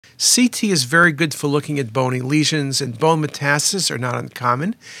CT is very good for looking at bony lesions, and bone metastases are not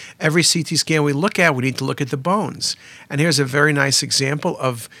uncommon. Every CT scan we look at, we need to look at the bones. And here's a very nice example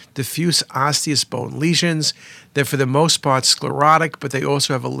of diffuse osseous bone lesions. They're for the most part sclerotic, but they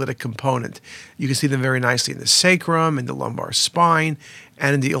also have a lytic component. You can see them very nicely in the sacrum, in the lumbar spine,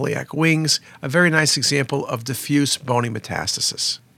 and in the iliac wings. A very nice example of diffuse bony metastasis.